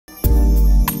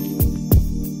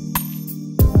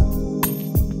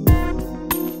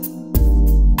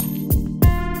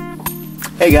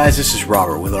Hey guys, this is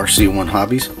Robert with RC1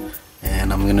 Hobbies,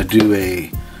 and I'm going to do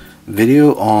a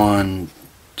video on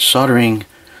soldering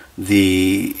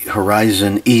the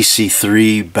Horizon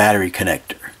EC3 battery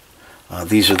connector.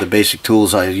 These are the basic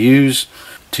tools I use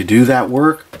to do that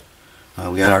work.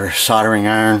 We got our soldering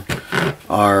iron,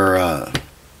 our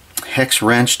hex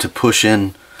wrench to push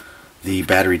in the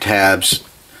battery tabs,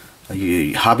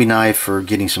 a hobby knife for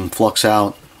getting some flux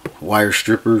out, wire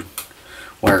stripper,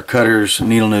 wire cutters,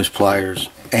 needle nose pliers,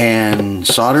 and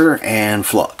solder and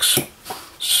flux.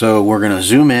 So we're going to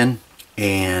zoom in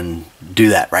and do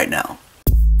that right now.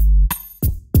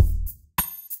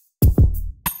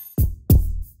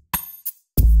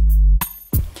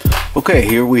 Okay,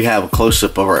 here we have a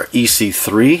close-up of our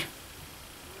EC3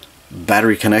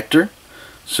 battery connector.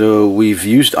 So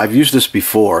I've used this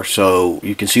before, so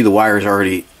you can see the wires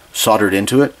already soldered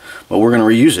into it, but we're going to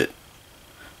reuse it.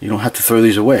 You don't have to throw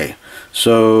these away.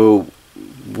 So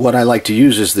what I like to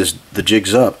use is the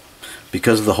jigs up.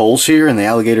 Because of the holes here and the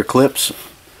alligator clips,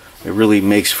 it really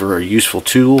makes for a useful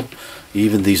tool.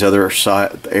 Even these other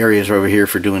areas over here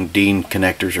for doing D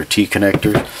connectors or T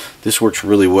connectors, this works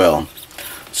really well.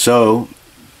 So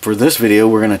for this video,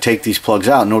 we're going to take these plugs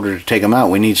out. In order to take them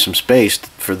out, we need some space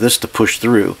for this to push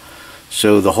through.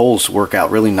 So the holes work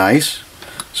out really nice.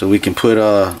 So we can put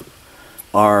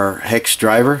our hex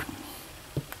driver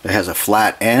that has a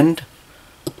flat end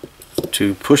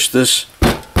to push this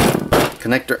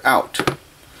connector out.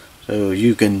 So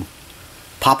you can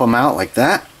pop them out like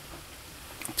that.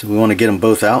 So we want to get them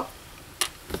both out.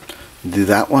 Do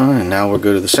that one, and now we'll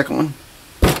go to the second one.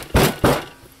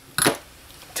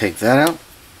 Take that out.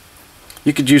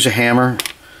 You could use a hammer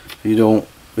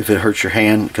if it hurts your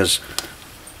hand, because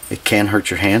it can hurt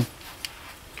your hand.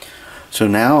 So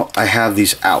now I have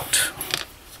these out.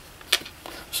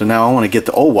 So now I want to get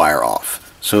the old wire off.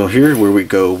 So here's where we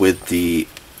go with the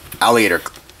alligator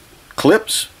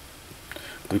clips.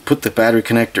 We put the battery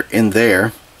connector in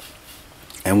there,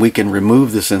 and we can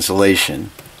remove this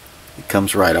insulation. It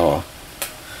comes right off.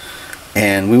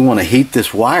 And we want to heat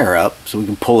this wire up so we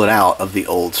can pull it out of the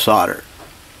old solder.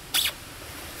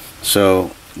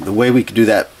 So the way we can do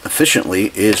that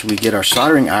efficiently is we get our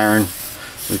soldering iron,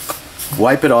 we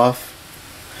wipe it off,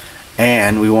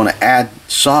 and we want to add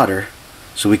solder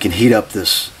so we can heat up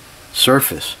this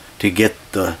surface to get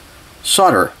the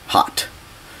solder hot.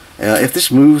 If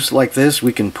this moves like this,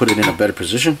 we can put it in a better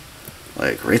position,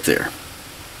 like right there.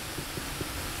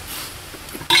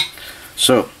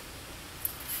 So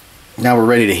now we're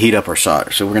ready to heat up our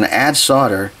solder. So we're going to add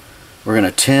solder. We're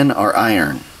going to tin our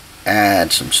iron.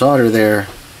 Add some solder there.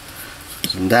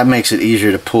 And that makes it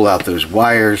easier to pull out those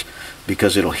wires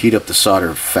because it'll heat up the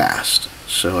solder fast.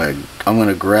 So I'm going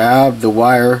to grab the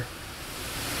wire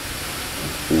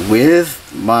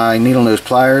with my needle nose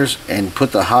pliers and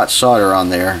put the hot solder on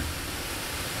there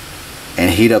and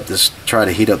try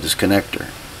to heat up this connector.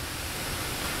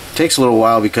 It takes a little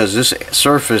while because this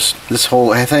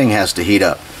whole thing has to heat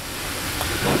up.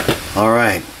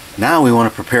 Alright, now we want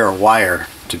to prepare a wire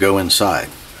to go inside.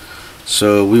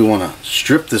 So we want to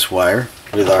strip this wire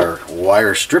with our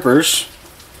wire strippers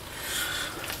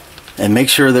and make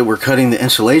sure that we're cutting the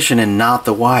insulation and not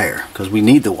the wire, because we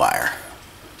need the wire.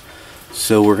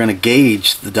 So we're going to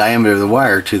gauge the diameter of the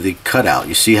wire to the cutout.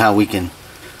 You see how we can,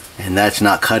 and that's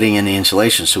not cutting any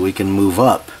insulation, so we can move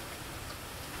up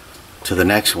to the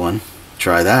next one.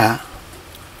 Try that.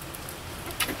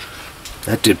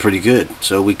 That did pretty good.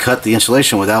 So we cut the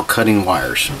insulation without cutting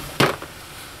wires. A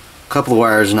couple of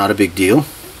wires is not a big deal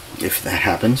if that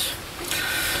happens.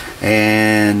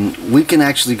 And we can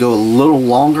actually go a little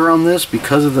longer on this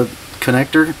because of the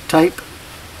connector type.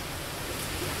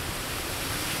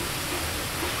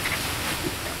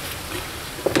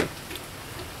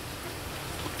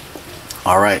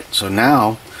 Alright, so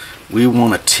now we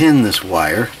want to tin this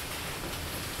wire.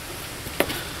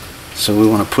 So we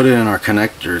want to put it in our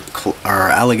connector, our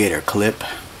alligator clip.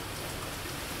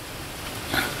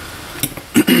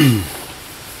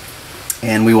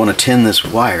 And we want to tin this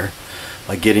wire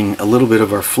by getting a little bit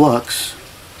of our flux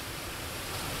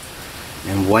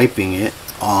and wiping it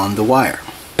on the wire.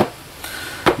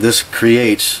 This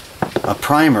creates a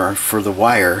primer for the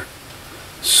wire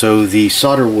so the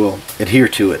solder will adhere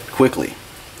to it quickly.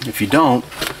 If you don't,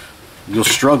 you'll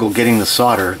struggle getting the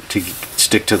solder to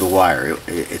stick to the wire.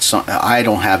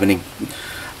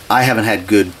 I haven't had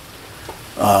good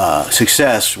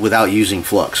success without using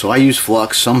flux. So I use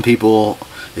flux. Some people,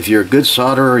 if you're a good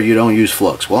solderer, you don't use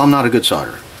flux. Well, I'm not a good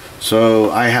solderer,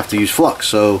 so I have to use flux.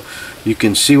 So you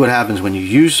can see what happens when you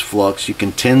use flux. You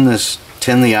can tin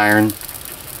the iron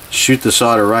shoot the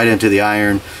solder right into the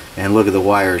iron, and look at the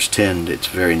wires tinned. It's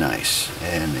very nice.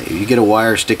 And if you get a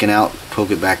wire sticking out, poke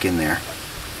it back in there.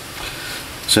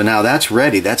 So now that's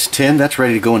ready. That's tinned. That's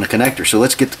ready to go in the connector. So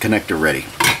let's get the connector ready.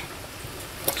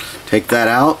 Take that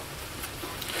out.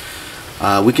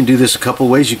 We can do this a couple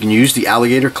ways. You can use the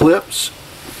alligator clips,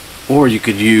 or you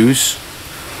could use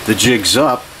the jigs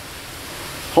up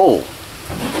hole.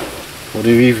 What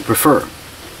do you prefer?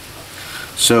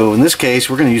 So in this case,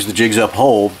 we're going to use the jigs up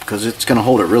hole because it's going to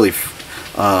hold it really.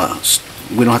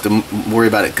 We don't have to worry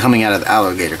about it coming out of the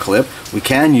alligator clip. We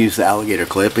can use the alligator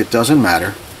clip. It doesn't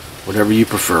matter. Whatever you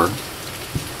prefer.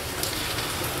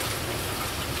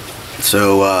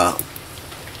 So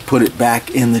put it back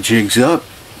in the jigs up.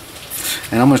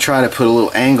 And I'm going to try to put a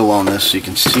little angle on this so you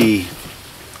can see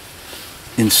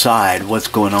inside what's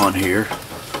going on here.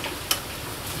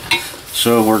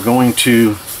 So we're going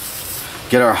to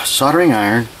get our soldering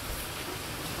iron,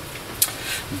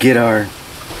 get our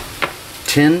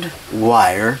tinned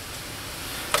wire.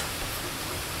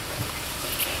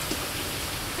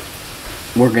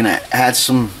 We're going to add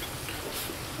some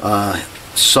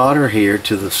solder here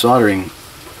to the soldering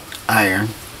iron.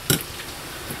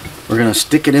 We're going to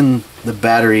stick it in the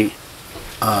battery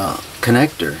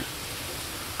connector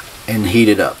and heat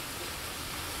it up.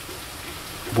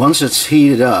 Once it's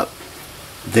heated up,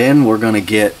 then we're going to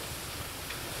get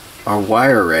our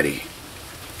wire ready,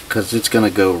 because it's going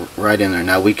to go right in there.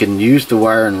 Now we can use the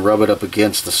wire and rub it up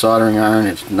against the soldering iron.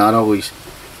 It's not always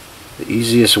the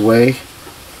easiest way.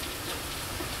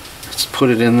 Let's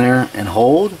put it in there and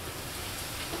hold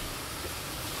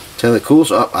till it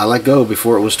cools up. I let go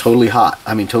before it was totally hot.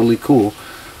 I mean totally cool.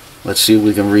 Let's see if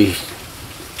we can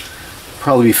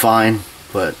probably be fine,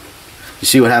 but you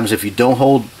see what happens if you don't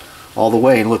hold all the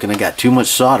way. And look, and I got too much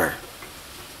solder.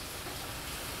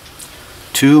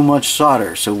 Too much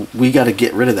solder. So we got to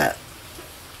get rid of that.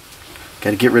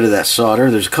 Got to get rid of that solder.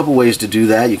 There's a couple ways to do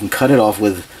that. You can cut it off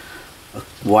with a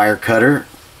wire cutter.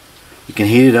 You can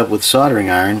heat it up with soldering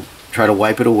iron. Try to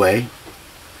wipe it away.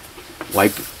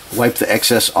 Wipe the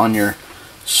excess on your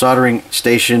soldering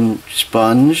station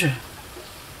sponge.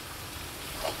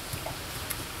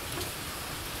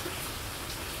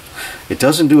 It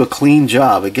doesn't do a clean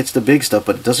job. It gets the big stuff,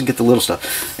 but it doesn't get the little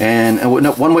stuff. And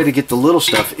one way to get the little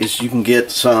stuff is you can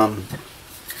get some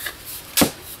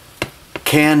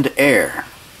canned air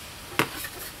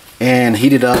and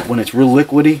heat it up. When it's real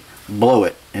liquidy, blow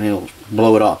it and it'll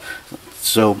blow it off.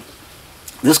 So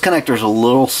this connector is a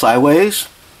little sideways,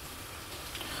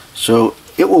 so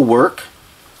it will work,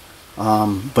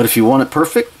 but if you want it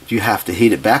perfect, you have to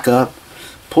heat it back up,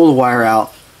 pull the wire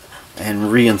out, and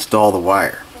reinstall the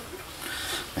wire.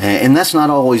 And that's not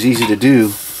always easy to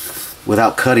do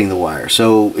without cutting the wire.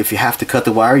 So if you have to cut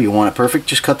the wire, you want it perfect,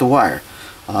 just cut the wire.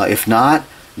 If not,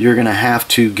 you're going to have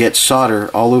to get solder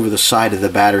all over the side of the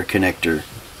battery connector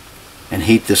and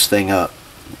heat this thing up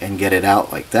and get it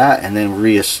out like that, and then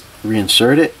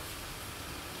reinsert it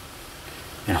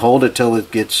and hold it till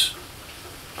it gets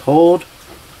cold.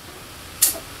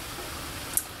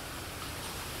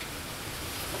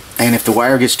 And if the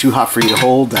wire gets too hot for you to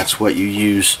hold, that's what you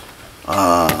use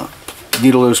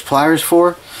needle nose pliers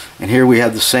for. And here we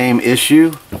have the same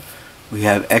issue. We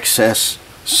have excess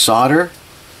solder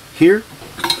here,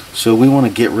 so we want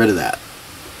to get rid of that.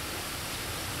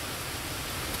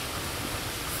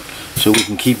 So we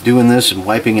can keep doing this and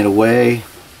wiping it away.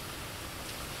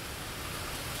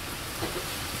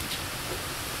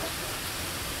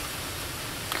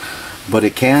 But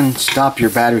it can stop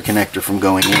your battery connector from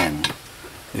going in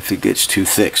if it gets too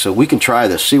thick. So we can try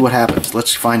this, see what happens.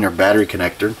 Let's find our battery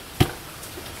connector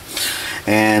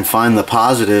and find the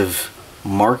positive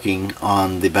marking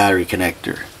on the battery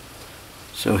connector.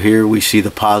 So here we see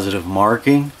the positive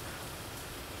marking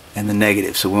and the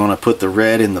negative. So we want to put the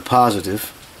red in the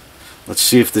positive. Let's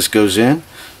see if this goes in.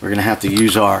 We're going to have to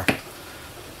use our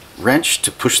wrench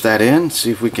to push that in.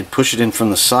 See if we can push it in from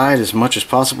the side as much as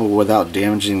possible without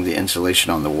damaging the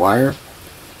insulation on the wire.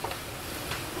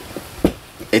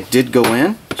 It did go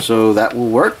in, so that will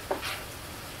work.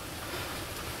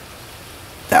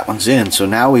 That one's in, so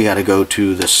now we got to go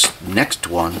to this next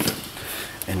one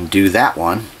and do that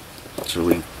one.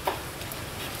 So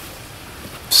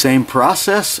same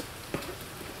process.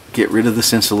 Get rid of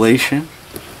this insulation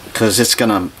because it's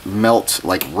gonna melt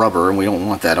like rubber, and we don't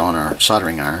want that on our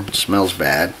soldering iron. It smells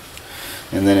bad,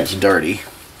 and then it's dirty.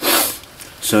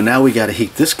 So now we got to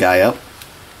heat this guy up.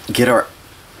 Get our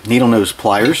needle nose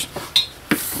pliers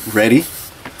ready,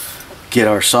 get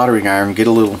our soldering iron, get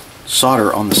a little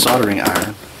solder on the soldering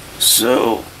iron.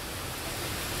 So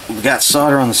we got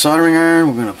solder on the soldering iron.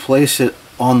 We're going to place it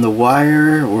on the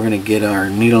wire. We're going to get our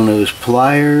needle nose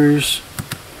pliers.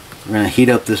 We're going to heat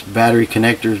up this battery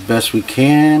connector as best we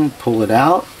can, pull it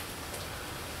out.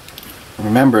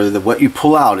 Remember that what you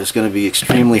pull out is going to be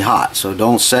extremely hot, so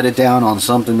don't set it down on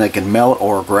something that can melt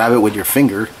or grab it with your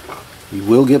finger. You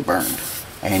will get burned,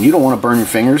 and you don't want to burn your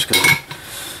fingers because it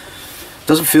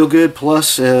doesn't feel good,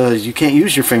 plus you can't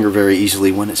use your finger very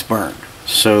easily when it's burned.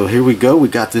 So here we go, we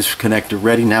got this connector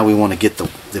ready. Now we want to get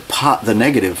the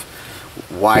negative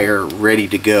wire ready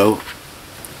to go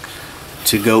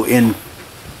in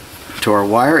to our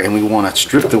wire, and we want to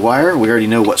strip the wire. We already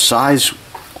know what size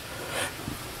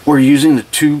we're using, the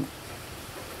 2mm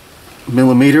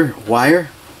wire.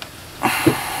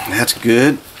 That's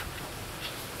good.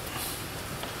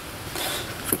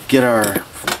 Get our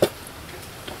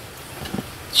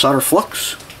solder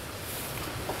flux.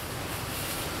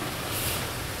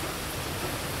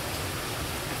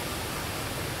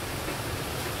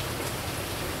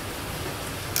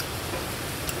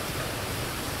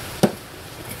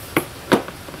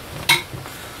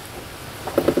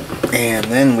 And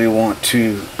then we want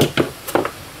to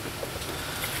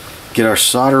get our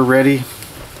solder ready,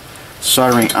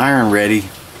 soldering iron ready,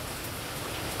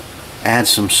 add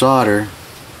some solder,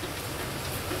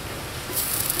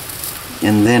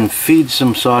 and then feed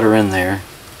some solder in there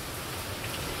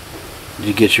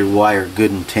to get your wire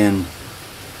good and tinned.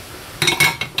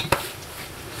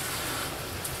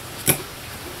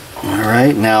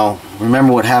 Alright, now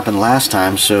remember what happened last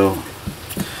time, so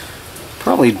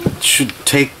probably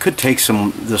could take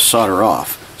the solder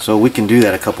off. So we can do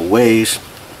that a couple ways.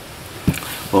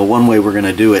 Well, one way we're going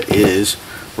to do it is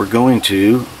we're going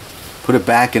to put it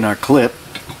back in our clip,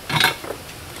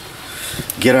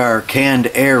 get our canned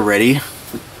air ready.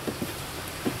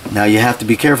 Now you have to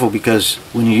be careful because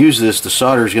when you use this, the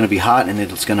solder is going to be hot and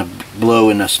it's going to blow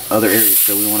in other areas.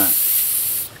 So we want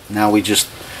to, now we just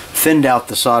thinned out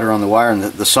the solder on the wire, and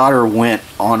the solder went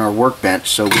on our workbench,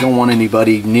 so we don't want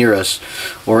anybody near us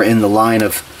or in the line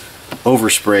of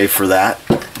overspray for that.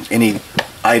 Any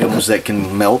items that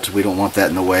can melt, we don't want that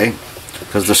in the way,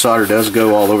 because the solder does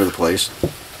go all over the place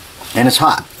and it's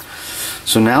hot.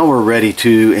 So now we're ready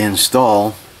to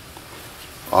install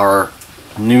our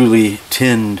newly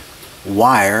tinned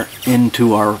wire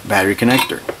into our battery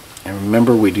connector. And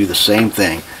remember, we do the same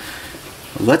thing.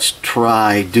 Let's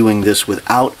try doing this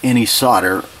without any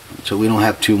solder, so we don't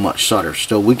have too much solder.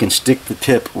 So we can stick the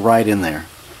tip right in there,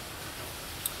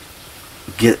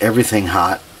 get everything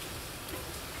hot,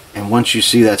 and once you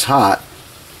see that's hot,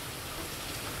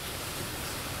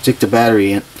 stick the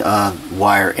battery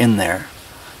wire in there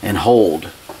and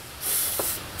hold.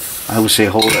 I would say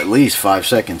hold at least 5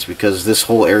 seconds, because this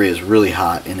whole area is really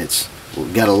hot and it's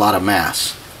got a lot of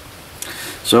mass.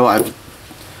 So I've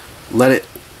let it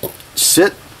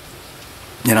sit,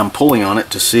 and I'm pulling on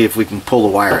it to see if we can pull the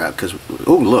wire out, because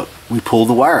oh look, we pulled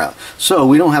the wire out. So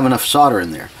we don't have enough solder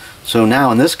in there. So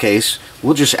now in this case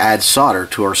we'll just add solder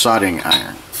to our soldering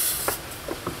iron.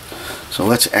 So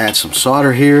let's add some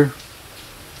solder here.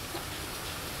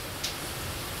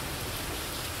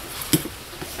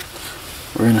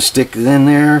 We're going to stick it in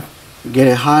there, get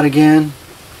it hot again.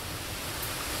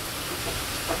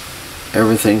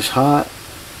 Everything's hot.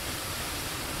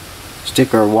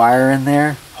 Stick our wire in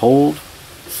there, hold.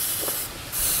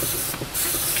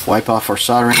 Wipe off our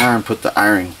soldering iron, put the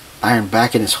iron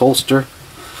back in its holster.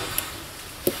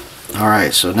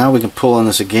 Alright, so now we can pull on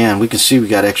this again. We can see we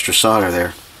got extra solder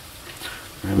there.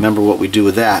 Remember what we do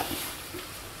with that.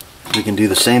 We can do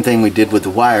the same thing we did with the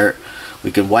wire.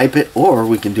 We can wipe it, or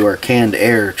we can do our canned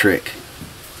air trick.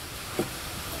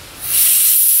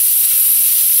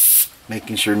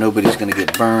 Making sure nobody's going to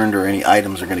get burned or any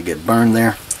items are going to get burned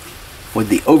there. With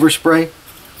the overspray,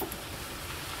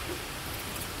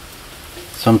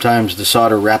 sometimes the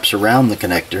solder wraps around the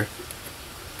connector.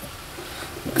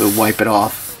 Go wipe it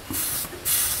off.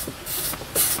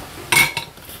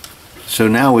 So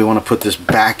now we want to put this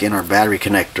back in our battery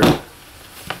connector,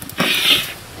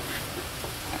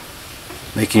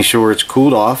 making sure it's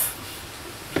cooled off.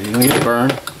 You're going to get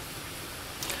burned.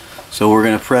 So we're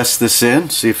going to press this in,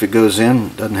 see if it goes in.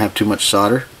 It doesn't have too much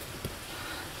solder.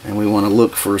 And we want to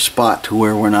look for a spot to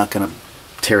where we're not going to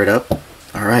tear it up.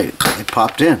 Alright, it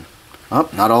popped in. Oh,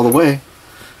 not all the way.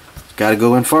 It's got to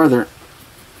go in farther.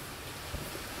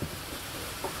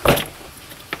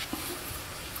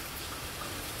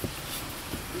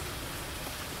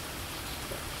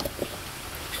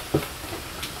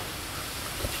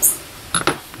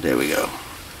 There we go.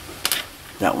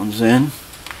 That one's in.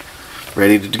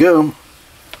 Ready to go.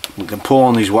 We can pull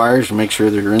on these wires and make sure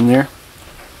they're in there.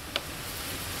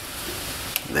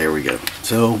 There we go.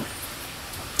 So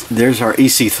there's our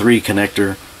EC3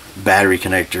 connector, battery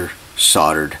connector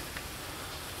soldered.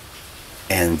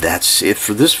 And that's it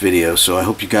for this video. So I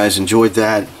hope you guys enjoyed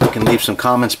that. You can leave some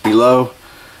comments below.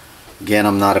 Again,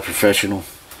 I'm not a professional.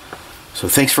 So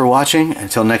thanks for watching.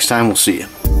 Until next time, we'll see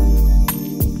you.